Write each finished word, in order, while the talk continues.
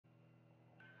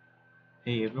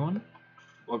Hey everyone,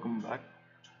 welcome back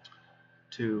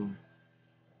to,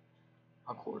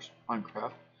 of course,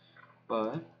 Minecraft.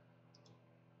 But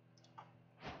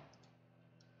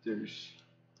there's,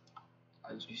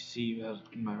 as you see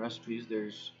in my recipes,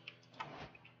 there's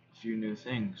a few new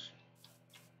things.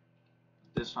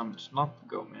 This time it's not the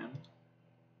Goat Man,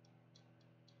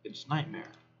 it's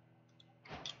Nightmare.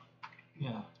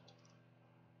 Yeah.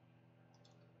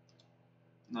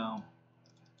 Now,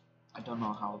 I don't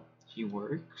know how he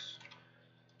works,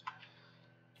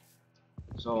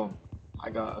 so I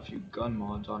got a few gun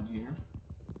mods on here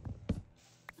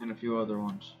and a few other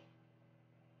ones.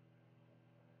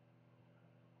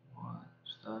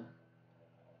 What's that?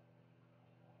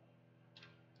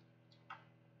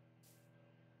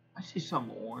 I see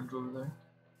some orange over there.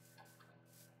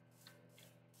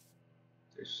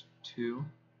 There's two.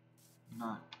 I'm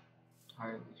not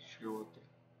entirely sure what they.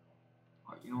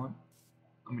 Alright, you know what?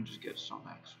 Let me just get some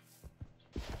X.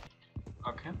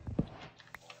 Okay.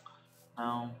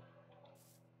 Now,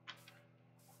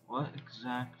 what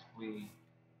exactly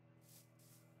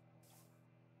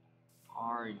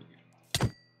are you?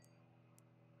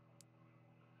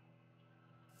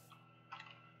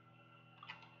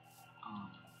 Um,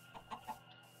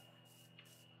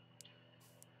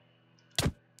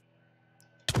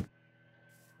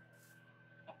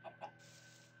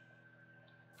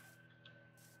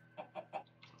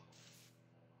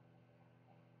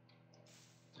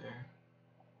 there.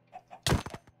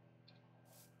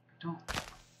 I don't.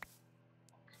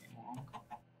 Okay, well, I'm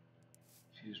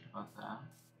confused about that.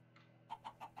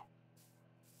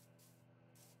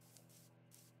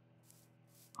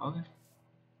 Okay.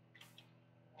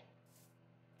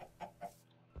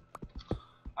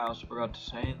 I also forgot to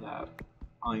say that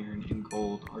iron and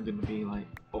gold are going to be like,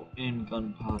 and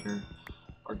gunpowder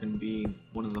are going to be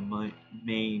one of the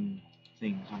main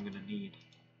things I'm going to need.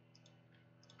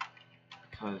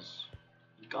 Because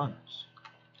guns.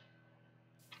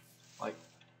 Like,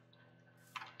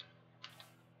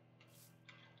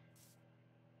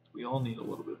 we all need a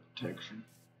little bit of protection.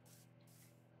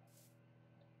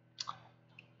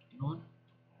 You know what?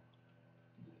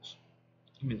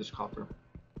 Give me this copper.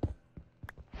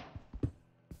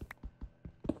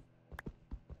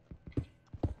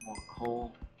 More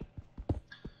coal.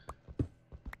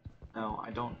 Now,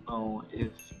 I don't know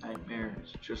if Nightmare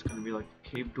is just going to be like a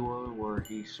cave dweller where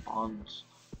he spawns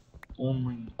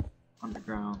only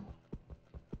underground.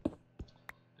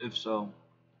 If so,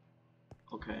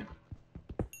 okay.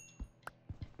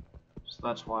 So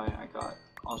that's why I got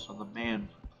also the man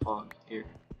fog here.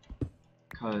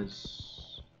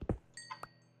 Because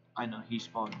I know he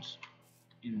spawns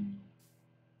in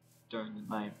during the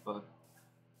night, but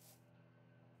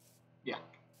yeah.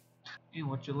 Hey,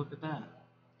 would you look at that?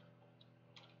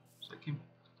 It's like him.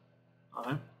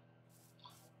 Alright.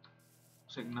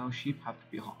 Looks like no sheep have to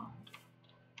be harmed.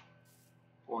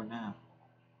 For now.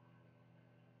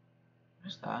 What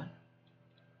is that?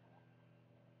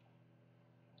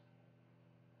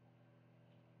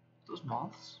 Those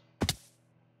moths?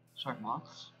 Sorry,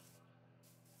 moths?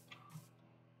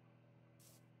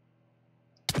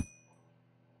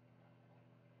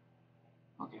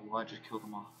 Okay, well I just killed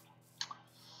them off.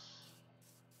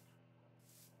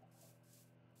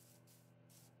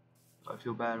 Do I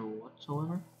feel bad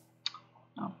whatsoever?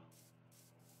 No.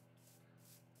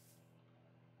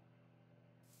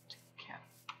 Cat.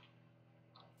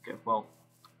 Okay, well.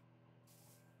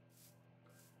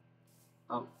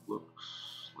 That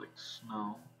looks like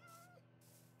snow.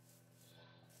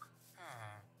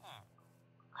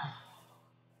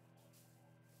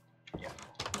 Yeah.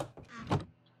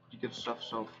 Pretty good stuff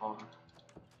so far.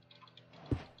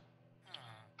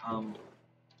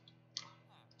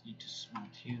 Need to smelt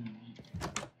you.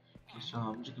 Okay, so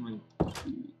I'm just gonna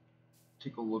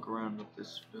take a look around at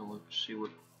this village, see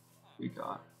what we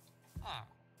got.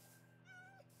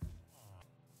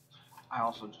 I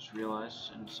also just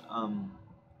realized since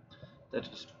that's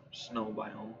a snow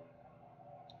biome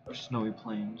or snowy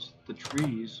plains, the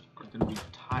trees are gonna be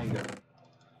taiga.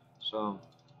 So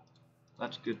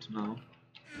that's good to know.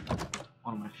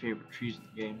 One of my favorite trees in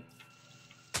the game.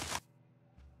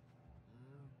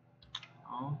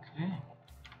 Okay.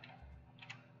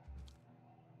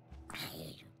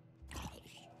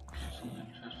 Some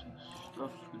interesting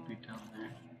stuff could be down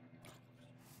there.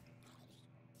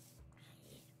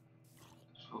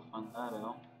 So we'll find that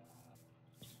out.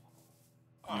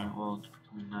 Alright, well it's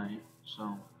becoming night, so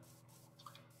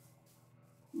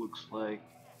looks like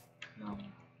we'll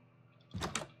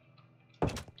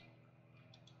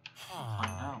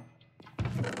find out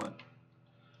what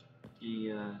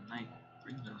the night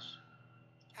brings us.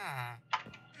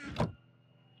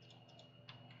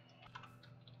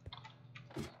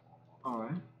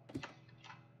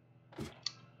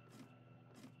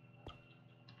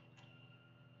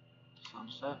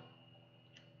 set.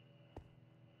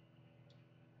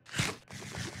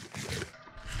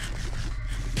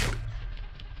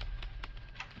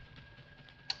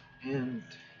 And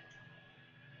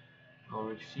I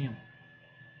already see him.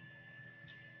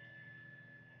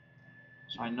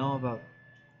 So I know about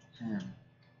him.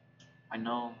 I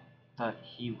know that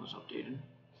he was updated.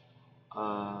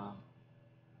 I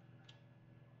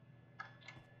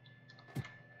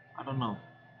don't know.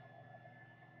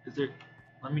 Is there?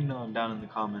 Let me know down in the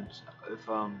comments if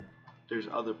there's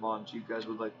other mods you guys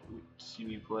would like to see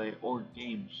me play or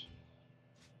games.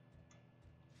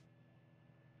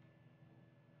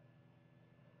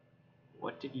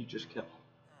 What did you just kill?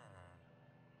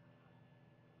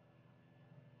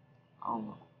 I don't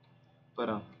know.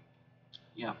 But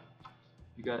yeah.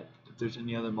 If there's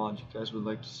any other mods you guys would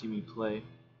like to see me play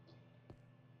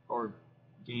or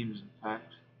games, in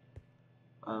fact,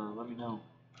 let me know,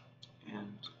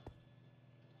 and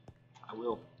I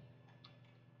will.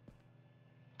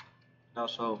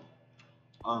 Also,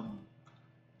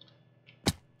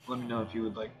 let me know if you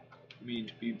would like me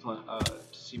to be to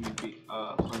see me be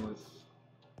playing with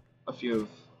a few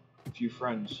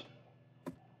friends.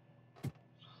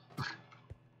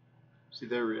 See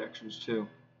their reactions too.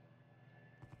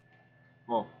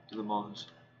 Well, to the mods.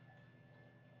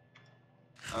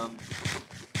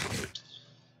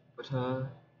 But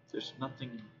there's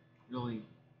nothing really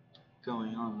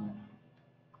going on right now.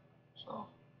 So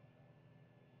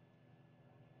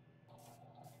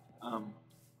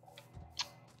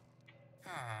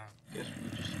guess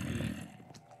we'll just be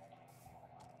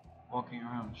walking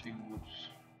around seeing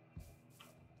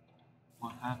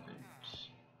what happens.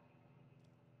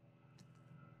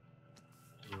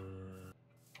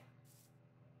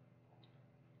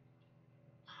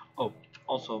 Oh,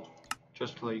 also,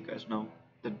 just to let you guys know,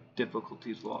 the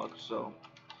difficulty's logged, so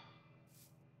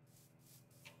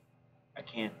I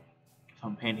can't, if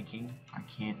I'm panicking, I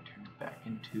can't turn it back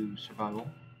into survival.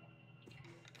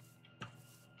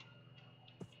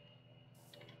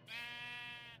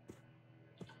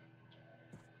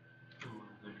 Oh,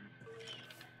 there's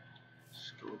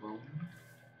Skillbone.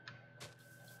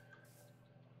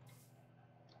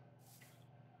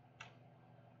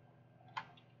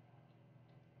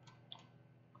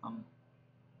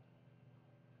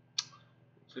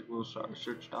 Looks like we'll start a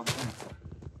search down there.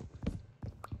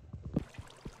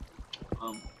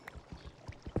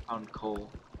 Found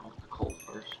coal. I want the coal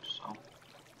first, so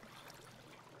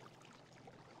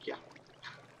yeah.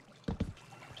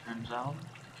 Turns out the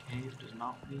cave does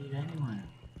not lead anywhere.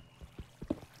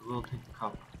 We will take the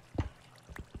copper. I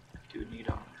do need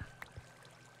armor.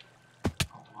 A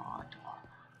lot of armor.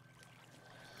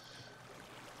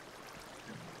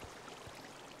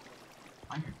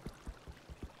 Iron.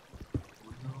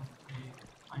 We'll take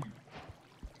iron.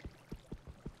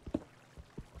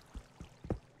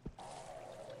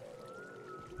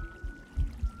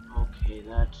 Okay,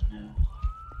 that's new.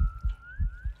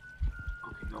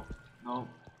 Okay, no. No,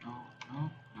 no, no,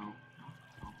 no, no,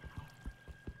 no, no.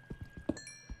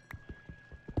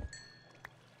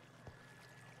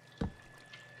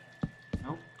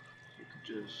 Nope. You could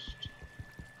just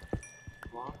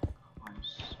block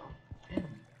myself in.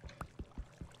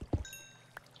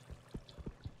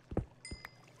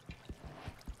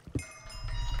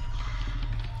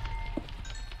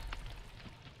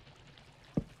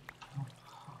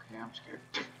 Okay, I'm scared.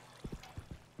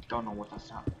 Don't know what that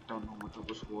sound. Don't know what the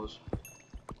whistle was.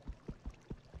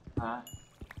 That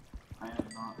I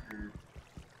have not heard.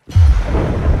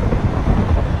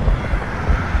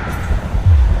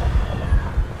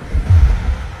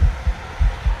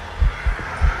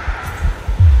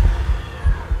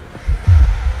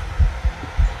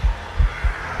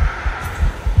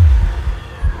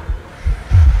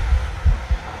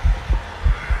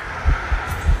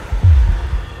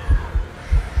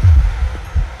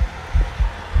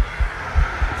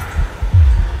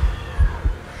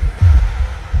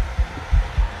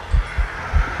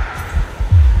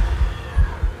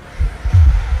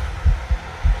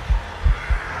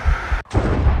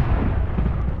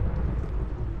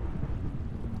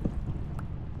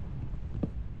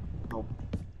 Nope.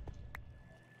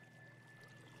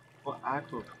 What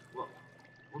aggro? What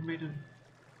made him?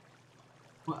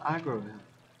 What aggro him?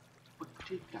 What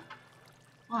did that?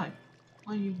 Why?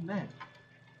 Why are you mad?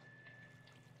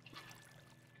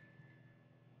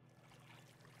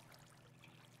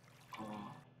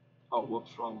 Oh,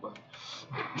 whoops, wrong button.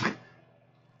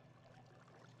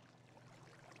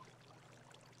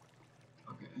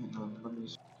 Okay, let me.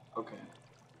 Okay,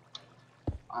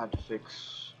 I had to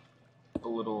fix a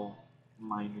little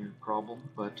minor problem,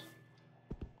 but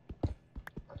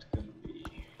that's gonna be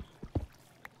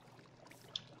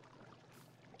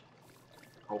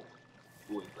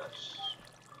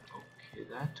Okay,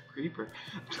 that's a creeper.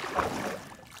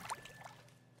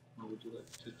 What would you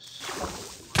like to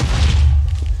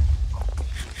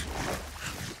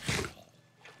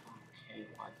Okay,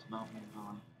 why the mountain now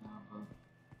I have a...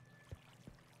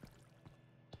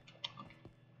 Okay.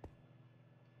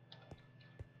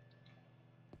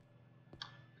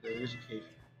 There is a cave.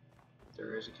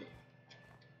 There is a cave.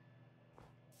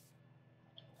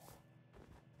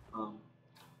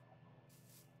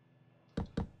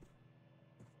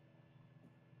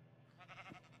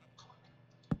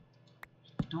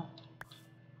 Don't.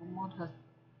 What has...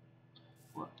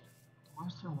 What? Why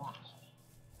is there walls?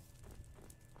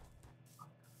 I'm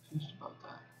confused about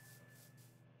that.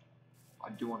 I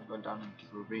do want to go down into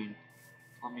the ravine.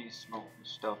 Let me smoke the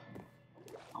stuff and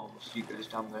I'll see you guys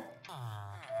down there. I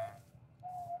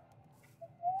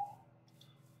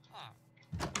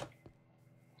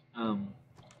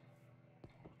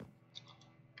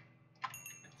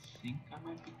think I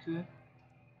might be good.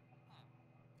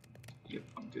 Yep,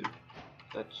 I'm good.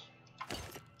 That's...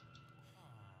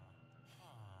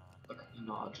 Okay, you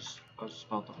know, I'll just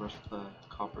smelt the rest of the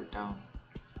copper down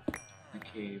in the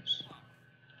caves.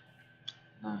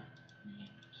 That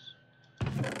means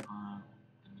gonna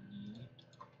need...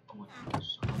 Oh wait,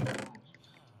 there's some other walls.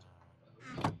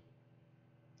 Okay.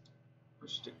 Or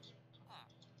sticks.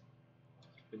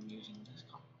 I've been using this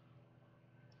copper.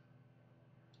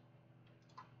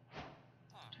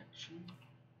 Protection.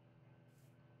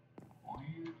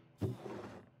 Wired.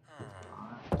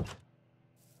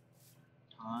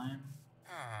 Time.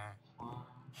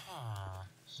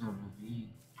 17.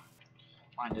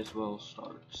 Might as well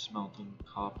start smelting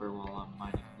copper while I'm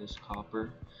mining this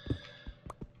copper.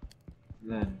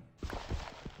 Then,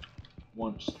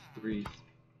 once 3.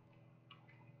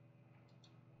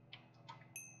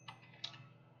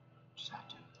 Just had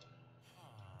to.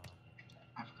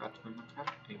 I forgot to bring my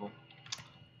crafting table.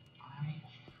 I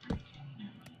freaking knew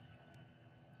it.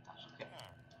 That's okay.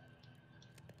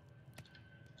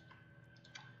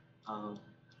 What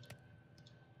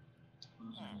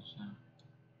was I gonna say?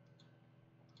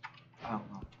 I don't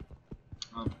know.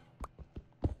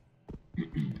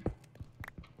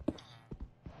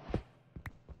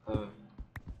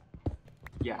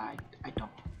 Yeah, I don't.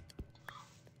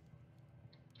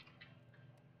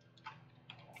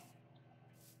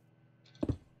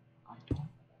 I don't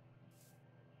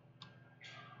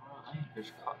try.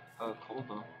 There's coal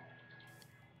though.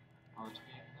 I'll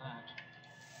take that.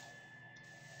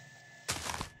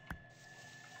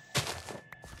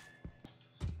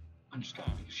 I'm just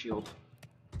gonna make a shield.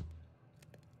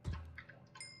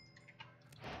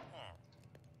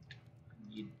 I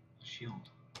need a shield.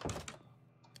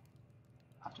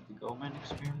 After the Goldman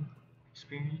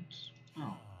experience?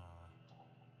 No.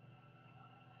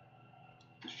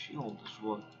 The shield is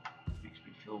what makes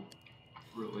me feel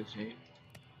really safe.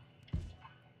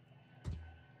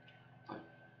 But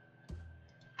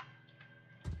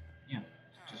yeah,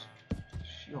 just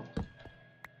shield.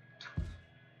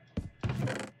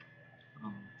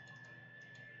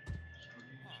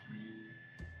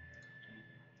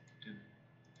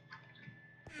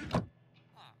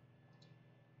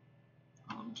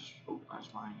 Just organize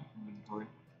my inventory.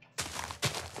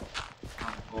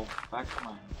 Alright, well, back to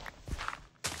mine.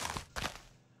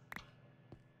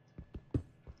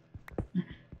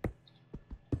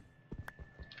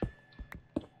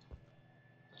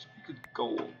 Let's pick a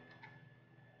goal.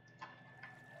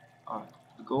 Alright,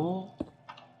 the goal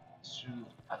is to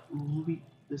at least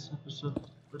this episode,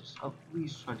 let's at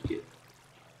least try to get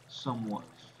somewhat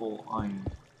full iron.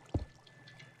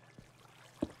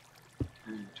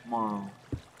 And tomorrow,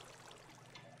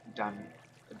 a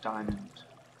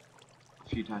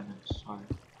few diamonds, sorry.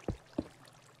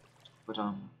 But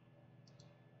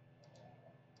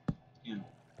yeah.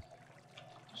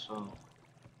 So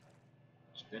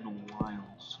it's been a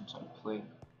while since I played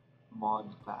a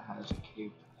mod that has a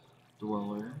cave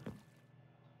dweller.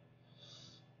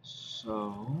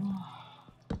 So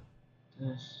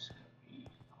this is gonna be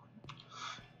fun.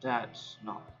 That's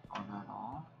not fun at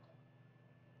all.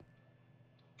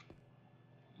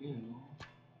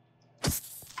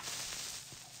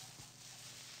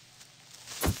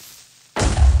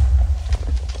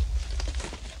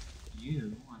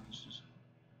 You, I'm just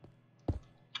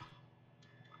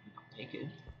take it.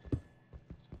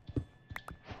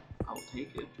 I will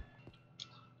take it.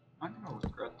 I'm not gonna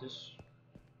regret this.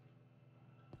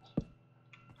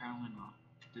 Apparently not.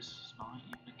 This is not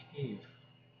even a cave.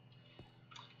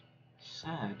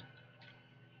 Sad.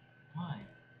 Why?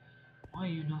 Why are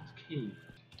you not the cave?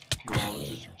 Okay, well, I was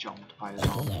just jumped by a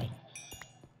zombie.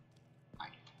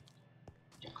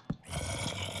 Yeah.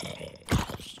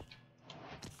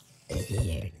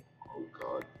 Oh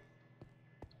god.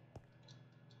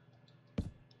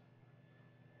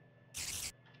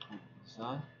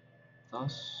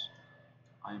 Thus,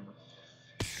 I am a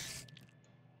fish.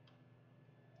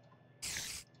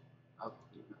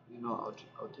 You know,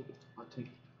 I'll take it.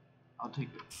 I'll take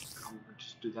it. I'm gonna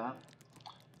just do that.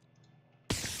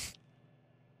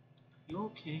 You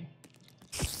okay?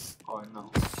 Oh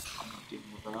no, I'm not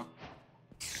dealing with that.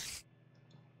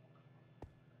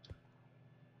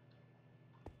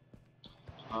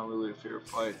 It's not really a fair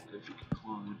fight if you can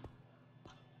climb.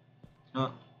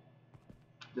 No,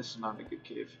 this is not a good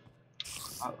cave.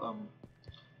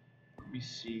 Let me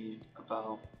see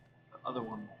about the other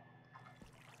one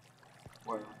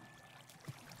where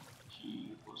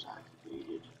he was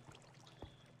activated.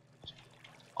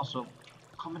 Also,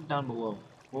 comment down below,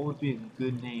 what would be a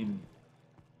good name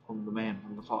from the man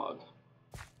from the fog?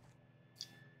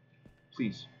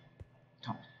 Please,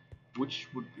 tell me, which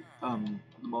would be the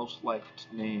most liked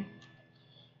name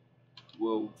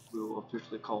we'll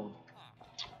officially call him?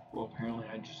 Well, apparently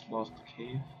I just lost the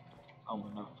cave. Oh,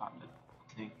 we'll never find it,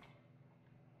 I think.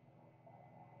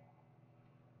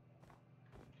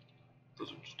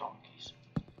 Those are just donkeys.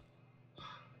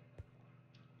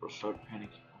 Bro started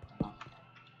panicking enough.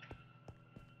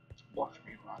 Watch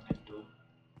me run into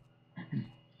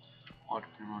watch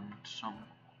me run into some.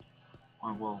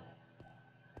 Oh well.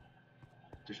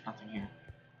 There's nothing here.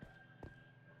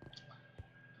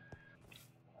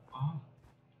 Oh,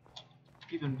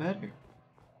 even better.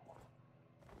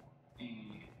 A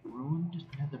ruined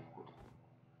nether portal.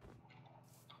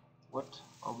 What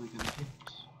are we gonna get?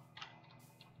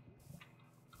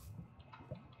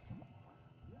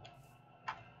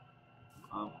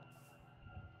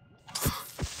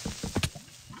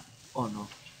 Oh no,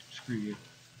 screw you.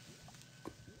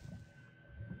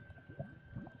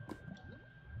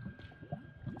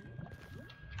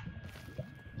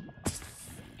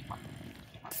 Come on,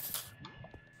 come on.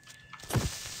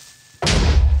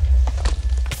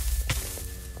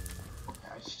 Okay,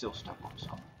 I still step on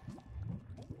something.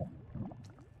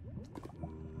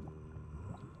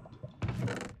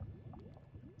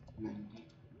 Mending.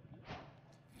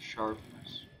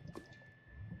 Sharpness.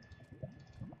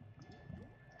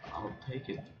 I'll take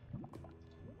it.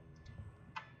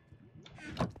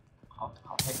 I'll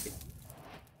take it.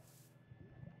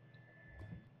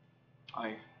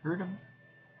 I heard him,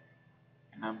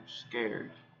 and I'm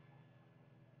scared.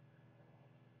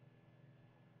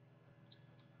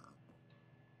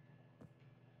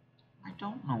 I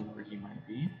don't know where he might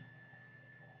be.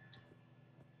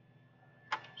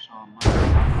 So I might...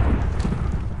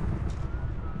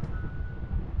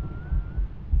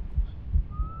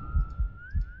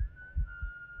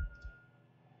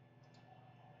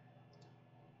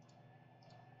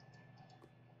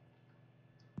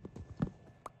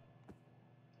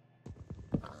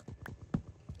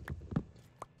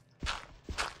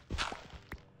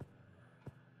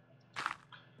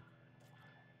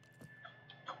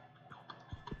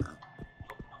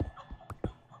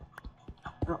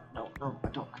 No, I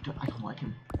don't like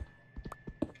him.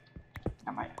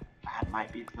 That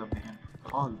might be the man from the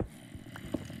fog.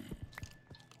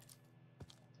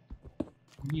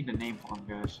 We need a name for him,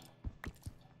 guys.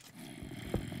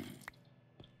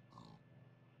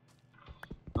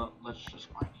 Well, let's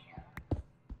just mine here.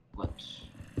 Let's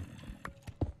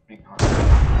make our...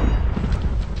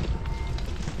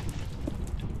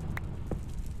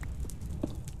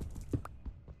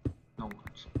 No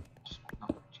words. Just no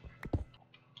words.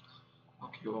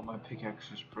 Okay, well my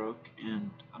pickaxe is broke,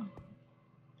 and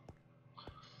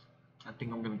I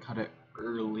think I'm gonna cut it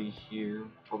early here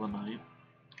for the night.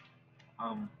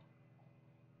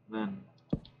 Then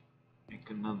make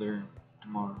another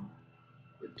tomorrow.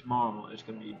 But tomorrow is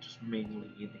gonna be just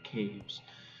mainly in the caves.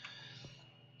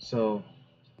 So,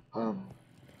 hope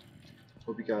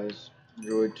you guys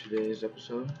enjoyed today's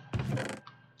episode,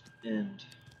 and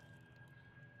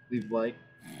leave a like,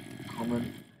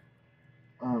 comment,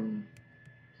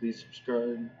 please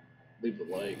subscribe, leave a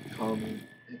like, comment,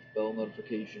 hit the bell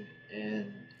notification,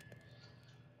 and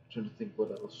I'm trying to think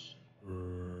what else.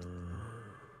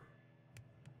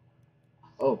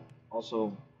 Oh,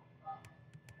 also,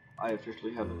 I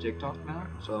officially have a TikTok now,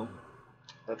 so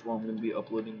that's where I'm going to be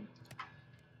uploading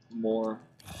more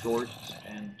shorts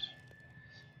and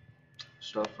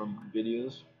stuff from my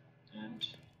videos, and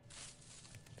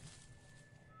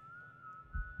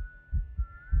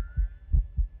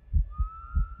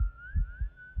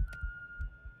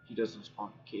he doesn't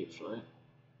spawn in caves, right?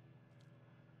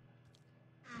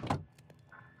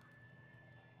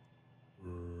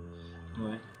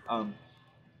 Anyway,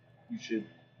 you should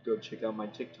go check out my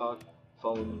TikTok,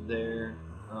 follow me there,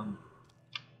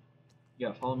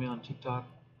 yeah, follow me on TikTok.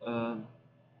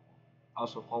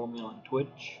 Also follow me on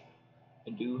Twitch.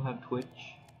 I do have Twitch.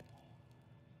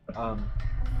 Um,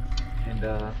 and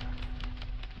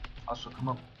also come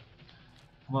up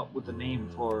with a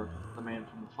name for the man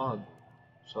from the fog.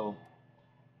 So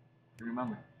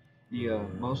remember, the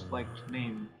most liked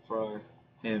name for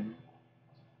him